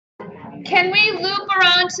Can we loop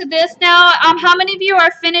around to this now? How many of you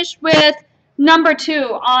are finished with number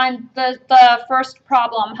 2 on the first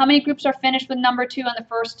problem? How many groups are finished with number 2 on the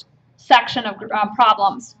first section of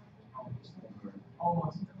problems?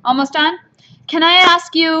 Almost done? Can I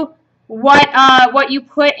ask you what you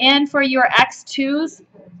put in for your X2s?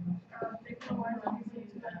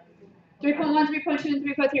 3.1, 3.2, and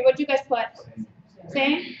 3.3. What did you guys put?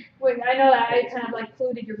 Same? Wait, I know that I kind of like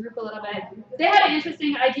polluted your group a little bit. They had an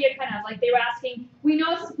interesting idea, kind of like they were asking, we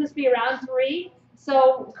know it's supposed to be around 3,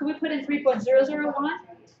 so could we put in 3.001?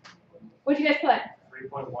 What did you guys put?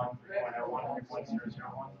 3.1, 3.01,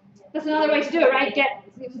 3.001. That's another way to do it, right? Get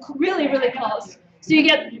really, really close. So you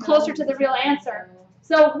get closer to the real answer.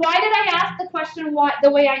 So why did I ask the question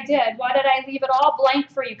the way I did? Why did I leave it all blank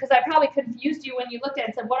for you? Because I probably confused you when you looked at it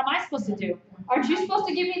and said, what am I supposed to do? Aren't you supposed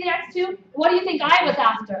to give me the X2? What do you think I was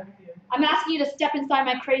after? I'm asking you to step inside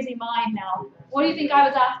my crazy mind now. What do you think I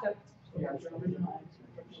was after?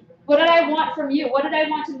 What did I want from you? What did I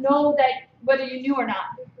want to know that whether you knew or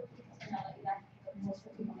not?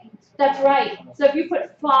 That's right. So if you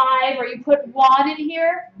put 5 or you put 1 in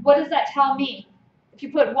here, what does that tell me? If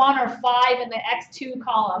you put 1 or 5 in the X2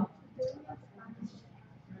 column,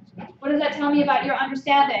 what does that tell me about your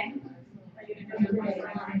understanding?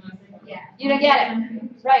 You didn't get it.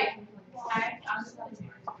 Right.